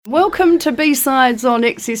Welcome to B-Sides on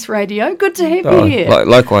Access Radio. Good to have you here.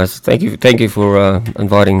 Likewise. Thank you for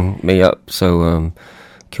inviting me up. So,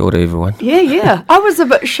 kia ora, everyone. Yeah. I was a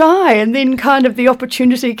bit shy, and then kind of the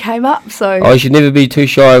opportunity came up. So you should never be too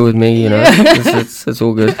shy with me. You know, it's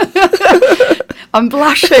all good. I'm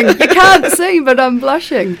blushing. You can't see, but I'm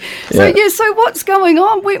blushing. So So what's going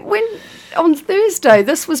on? When on Thursday?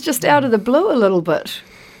 This was just out of the blue a little bit.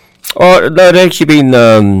 Oh no,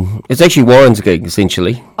 it's actually Warren's gig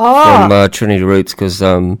essentially from Trinity Roots, because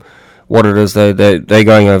what it is, they're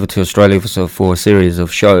going over to Australia for a series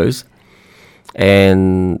of shows,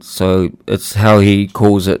 and so it's how he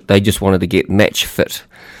calls it. They just wanted to get match fit,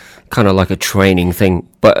 kind of like a training thing,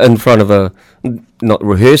 but in front of not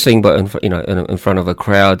rehearsing, but in front of a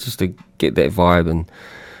crowd, just to get that vibe. And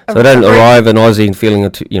so they didn't arrive in Aussie and feeling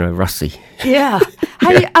rusty. Yeah.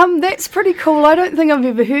 Hey, that's pretty cool. I don't think I've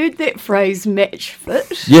ever heard that phrase, match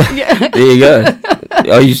fit. Yeah. There you go.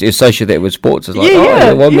 I used to associate that with sports. It's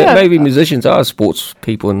like, maybe musicians are sports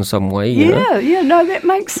people in some way. You know? No, that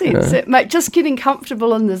makes sense. Just getting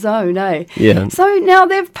comfortable in the zone, eh? Yeah. So now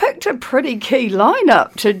they've picked a pretty key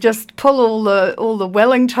lineup to just pull all the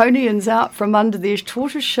Wellingtonians out from under their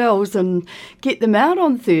tortoise shells and get them out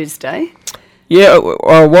on Thursday. Yeah,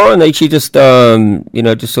 Warren actually just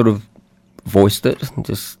just sort of voiced it and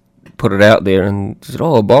just put it out there and said,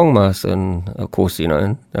 a bong master, and of course,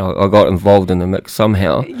 I got involved in the mix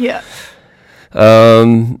somehow. Yeah.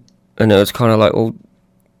 And it was kind of like,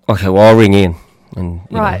 I'll ring in and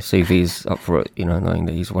see if he's up for it, knowing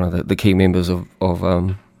that he's one of the key members of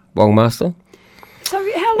Bong Master. So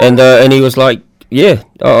how long? And he was like, yeah,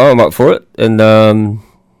 I'm up for it. And,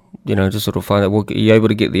 just sort of find out, are you able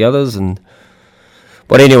to get the others?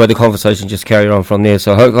 But anyway, the conversation just carried on from there.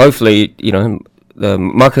 So hopefully, the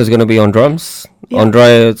Maka's going to be on drums. Yep.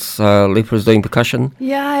 Andrea's Lepra's doing percussion.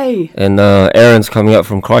 Yay! And Aaron's coming up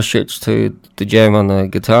from Christchurch to jam on the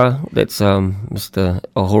guitar. That's Mr.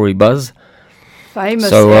 Ohori Buzz.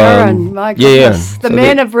 Famous Aaron, my goodness. The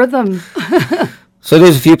man of rhythm. So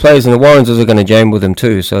there's a few players, and the Warrens are going to jam with him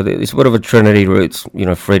too. So it's a bit of a Trinity Roots,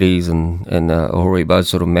 Freddy's and Ohori Buzz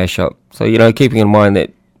sort of mash up. So, keeping in mind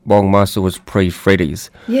that Bong Master was pre-Freddy's.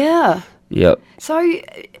 Yeah. Yep. So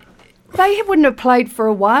they wouldn't have played for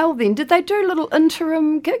a while then. Did they do little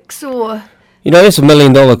interim gigs or? That's $1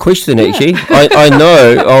 million question, actually. I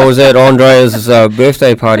know I was at Andrea's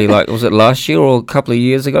birthday party, was it last year or a couple of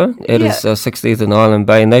years ago, at his 60th in Island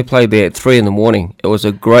Bay, and they played there at 3 a.m. It was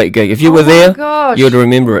a great gig. If you were there, you'd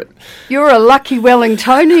remember it. You're a lucky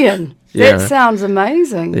Wellingtonian. Yeah. That sounds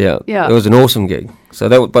amazing. Yeah. It was an awesome gig. So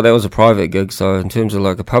that was a private gig. So in terms of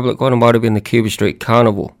like a public one, it might have been the Cuba Street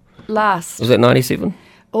Carnival. Was that 97?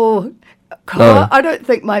 Oh, God, no. I don't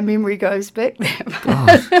think my memory goes back there.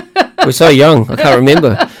 We're so young. I can't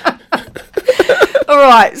remember. All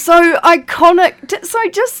right. So iconic. So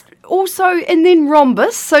just also, and then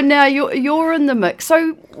Rhombus. So now you're in the mix.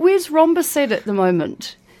 So where's Rhombus at the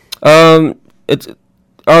moment? It's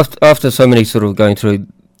after so many sort of going through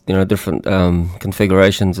different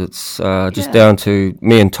configurations, it's just down to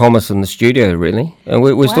me and Thomas in the studio, really. And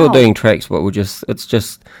we're still doing tracks, but it's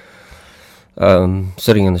just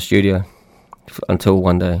sitting in the studio until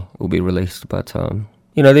one day will be released. But,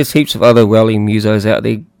 there's heaps of other Welly musos out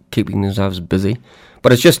there keeping themselves busy.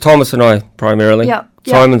 But it's just Thomas and I, primarily. Yep.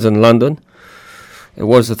 Simon's in London. It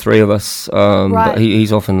was the three of us. But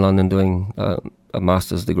he's off in London doing a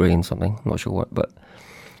master's degree in something. I'm not sure what, but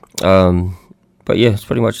yeah, it's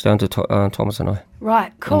pretty much down to Thomas and I.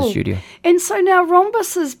 Right, cool. In the studio. And so now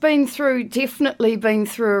Rhombus has definitely been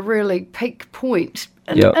through a really peak point.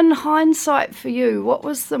 In hindsight for you, what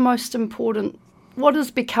has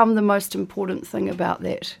become the most important thing about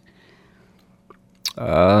that?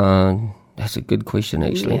 That's a good question,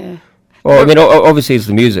 actually. Yeah. Well, I mean, obviously it's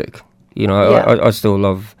the music. I still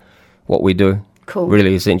love what we do. Cool.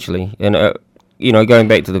 Really, essentially. And, going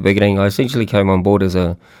back to the beginning, I essentially came on board as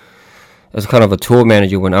kind of a tour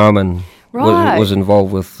manager when Armin was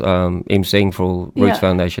involved with emceeing for Roots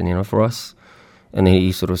Foundation, for us. And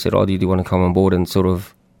he sort of said, do you want to come on board and sort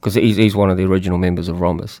of, because he's one of the original members of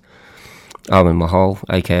Rhombus. Armin Mahal,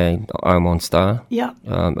 a.k.a. I'm on Star. Yeah.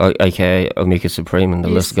 A.k.a. Omega Supreme, and the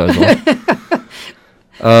list goes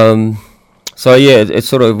on. So, it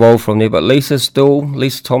sort of evolved from there. But Lisa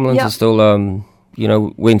Tomlins is still,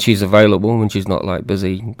 when she's available, when she's not like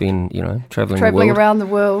busy being, traveling around the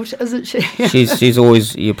world, isn't she? she's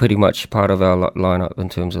always pretty much part of our lineup in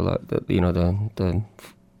terms of like the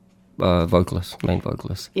main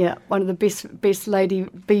vocalist. Yeah, one of the best lady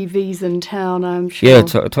BVs in town, I'm sure. Yeah,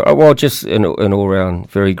 just an all-round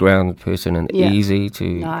very grounded person and easy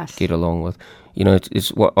to get along with.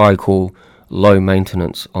 It's what I call low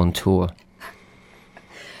maintenance on tour.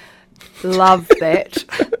 Love that.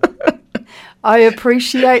 I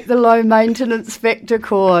appreciate the low maintenance factor,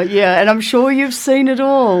 Core. Yeah, and I'm sure you've seen it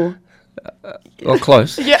all. Well,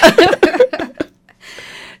 close. Yeah.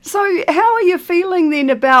 So how are you feeling then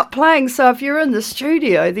about playing? So if you're in the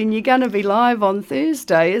studio, then you're going to be live on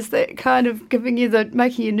Thursday. Is that kind of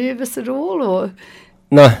making you nervous at all, or?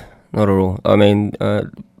 No, not at all. I mean, it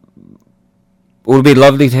would be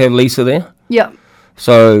lovely to have Lisa there. Yeah.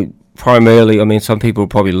 So primarily, I mean, some people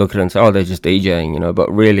probably look at it and say, oh, they're just DJing, you know,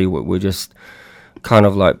 but really we're just kind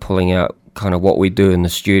of like pulling out kind of what we do in the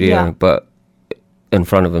studio, but in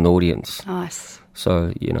front of an audience. Nice.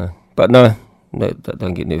 So, you know, but no,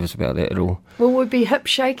 don't get nervous about that at all. Will we be hip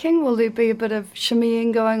shaking? Will there be a bit of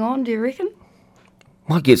shimmying going on, do you reckon?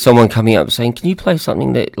 Might get someone coming up saying, can you play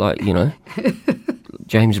something that, like, you know,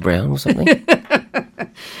 James Brown or something?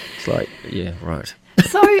 It's like, yeah, right.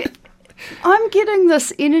 So I'm getting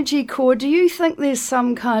this energy, Core. Do you think there's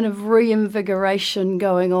some kind of reinvigoration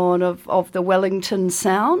going on of the Wellington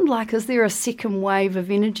sound? Like, is there a second wave of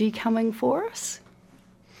energy coming for us?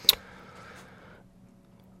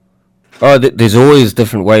 Oh, there's always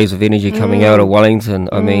different ways of energy coming out of Wellington.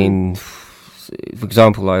 I mean, for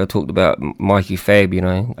example, like I talked about Mikey Fab, you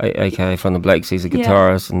know, aka from the Blacks. He's a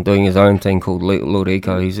guitarist and doing his own thing called Lord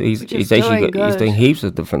Echo. He's actually he's doing heaps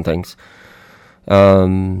of different things.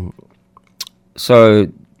 So,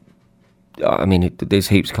 I mean, there's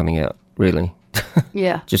heaps coming out, really.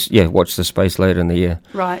 Yeah. Just watch the space later in the year.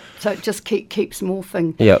 Right. So it just keeps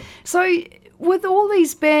morphing. Yeah. So with all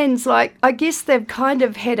these bands, like, I guess they've kind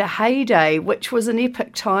of had a heyday, which was an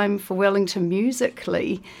epic time for Wellington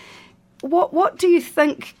musically. What do you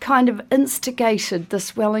think kind of instigated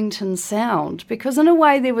this Wellington sound? Because in a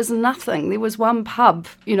way there was nothing. There was one pub,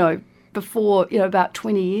 you know, before, you know, about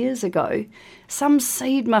 20 years ago. Some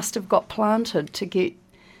seed must have got planted to get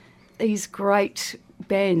these great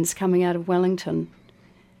bands coming out of Wellington.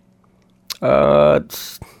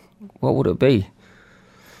 What would it be?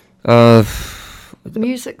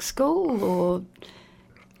 Music school or?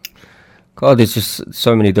 God, there's just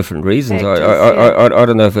so many different reasons. Factors, I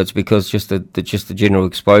don't know if it's because just the general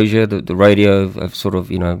exposure, the radio have sort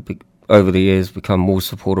of, you know, over the years become more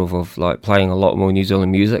supportive of like playing a lot more New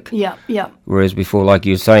Zealand music. Yeah, yeah. Whereas before, like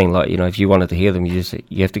you were saying, like, you know, if you wanted to hear them, you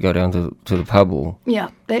have to go down to the pub or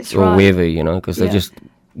that's or right. wherever, you know, because they just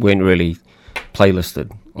weren't really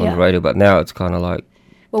playlisted on the radio. But now it's kind of like,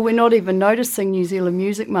 well, we're not even noticing New Zealand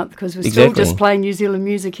Music Month because we're still just playing New Zealand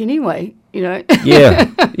music anyway, you know.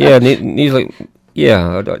 New Zealand.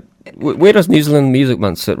 Yeah, where does New Zealand Music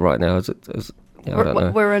Month sit right now? I don't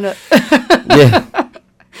know. We're in it. Yeah.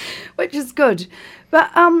 Which is good. But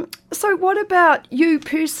so what about you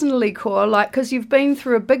personally, Core? Like, because you've been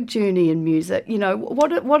through a big journey in music, you know,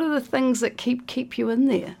 what are the things that keep you in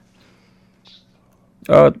there?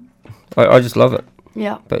 I just love it.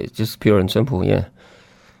 Yeah. But it's just pure and simple, yeah.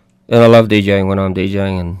 And I love DJing when I'm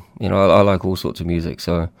DJing, and, you know, I like all sorts of music,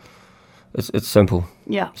 so it's simple.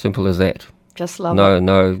 Yeah. Simple as that. Just love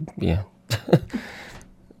it. Yeah.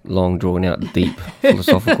 Long, drawn-out, deep,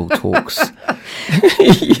 philosophical talks.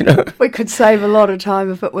 You know, we could save a lot of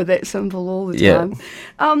time if it were that simple all the time.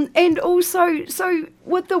 And also, so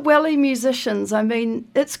with the Welly musicians, I mean,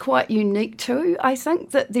 it's quite unique too. I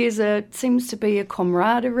think that seems to be a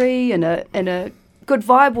camaraderie and a good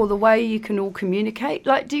vibe, or the way you can all communicate.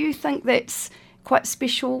 Like, do you think that's quite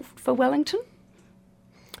special for Wellington?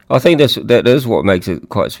 I think that is what makes it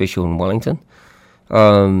quite special in Wellington.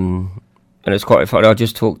 And it's quite funny. I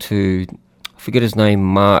just talked to, I forget his name,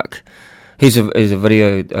 Mark. He's a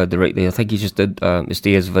video director. I think he just did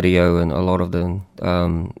Estea's video and a lot of the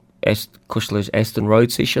Kushler's Aston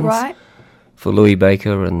Road sessions for Louis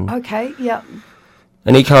Baker. And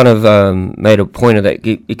and he kind of made a point of that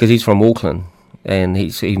because he's from Auckland, and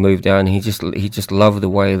he moved down. And he just loved the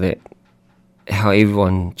way that how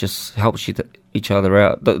everyone just helps each other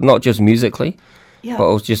out, but not just musically. Yeah.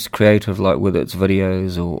 But it was just creative, like whether it's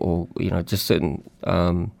videos or you know, just certain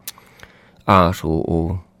art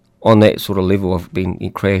or on that sort of level of being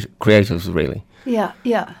creatives, really. Yeah,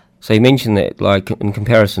 yeah. So he mentioned that, like, in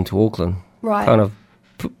comparison to Auckland, kind of,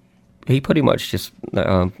 he pretty much just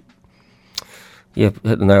hit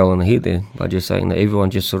the nail on the head there by just saying that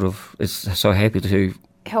everyone just sort of is so happy to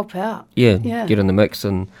help out. Yeah, get in the mix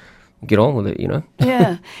and get on with it, you know.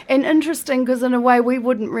 Yeah, and interesting because in a way we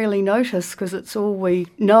wouldn't really notice because it's all we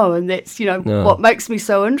know, and that's, you know, what makes me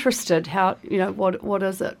so interested. How, you know, what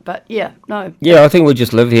is it? But yeah, I think we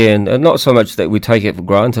just live here, and not so much that we take it for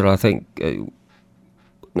granted. I think,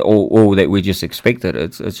 or that we just expect it.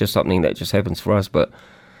 It's just something that just happens for us. But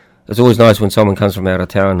it's always nice when someone comes from out of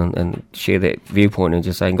town and share that viewpoint and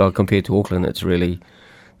just saying, God, compared to Auckland, it's really,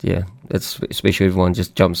 it's especially everyone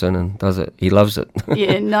just jumps in and does it. He loves it.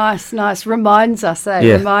 Yeah, nice. Reminds us,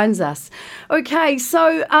 Yeah. Reminds us. Okay,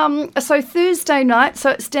 so Thursday night,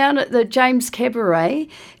 so it's down at the James Cabaret,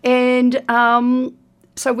 and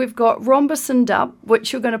so we've got Rhombus and Dub,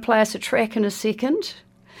 which you're going to play us a track in a second.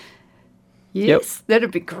 Yes,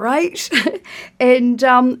 That'd be great. And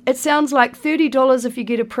it sounds like $30 if you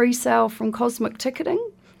get a pre-sale from Cosmic Ticketing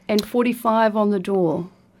and $45 on the door.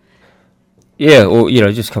 Yeah, or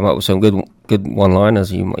just come up with some good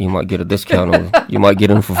one-liners. You might get a discount, or you might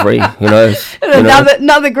get in for free. Who knows?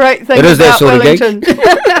 Another great thing it is about that sort Wellington. Of gig.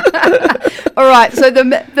 All right, so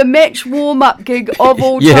the match warm-up gig of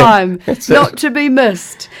all time, not to be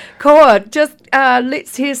missed. Koa, just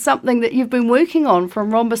let's hear something that you've been working on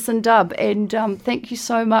from Rhombus and Dub, and thank you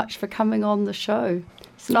so much for coming on the show.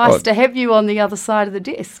 It's nice to have you on the other side of the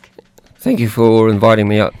desk. Thank you for inviting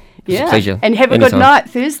me up. It's a pleasure. And have a good night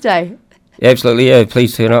Thursday. Absolutely, yeah.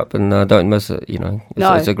 Please turn up and don't miss it.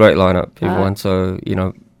 It's a great lineup, everyone. So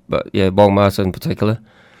but Bong Masa in particular.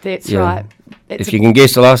 That's right. If you can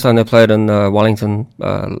guess, the last time they played in Wellington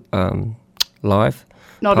live,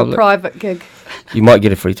 not public, a private gig, you might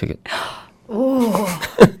get a free ticket. Oh.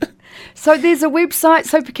 So there's a website.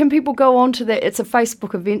 So can people go on to that? It's a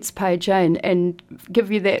Facebook events page, and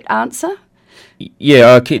give you that answer.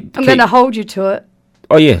 Yeah, I'm going to hold you to it.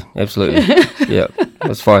 Oh yeah, absolutely. Yeah,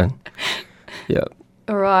 that's fine. Yeah.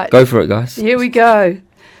 All right. Go for it, guys. Here we go.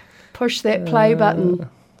 Push that play button.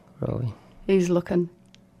 Really? He's looking.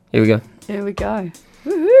 Here we go. Here we go.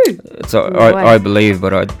 Woohoo! It's I believe,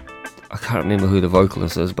 but I can't remember who the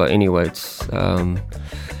vocalist is. But anyway, it's I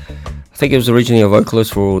think it was originally a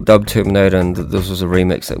vocalist for Dub Terminator, and this was a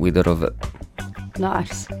remix that we did of it.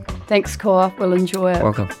 Nice. Thanks, Koa. We'll enjoy it.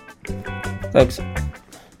 Welcome. Thanks.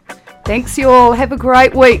 Thanks, you all. Have a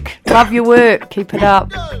great week. Love your work. Keep it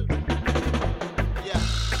up.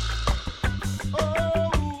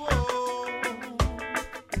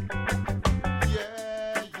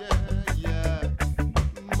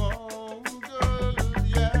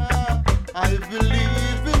 I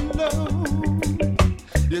believe in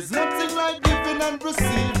love. There's nothing like giving and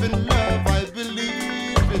receiving love. I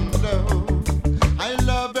believe in love. I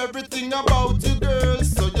love everything about you, girl,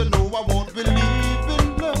 so you know I won't believe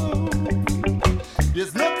in love.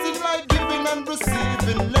 There's nothing like giving and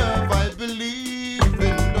receiving love. I believe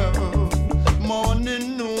in love.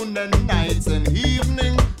 Morning, noon, and nights and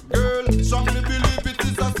evening, girl, strongly believe it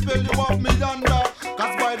is a spell you have me under.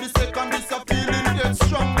 'Cause by the second this a feeling gets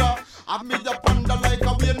stronger. I've made a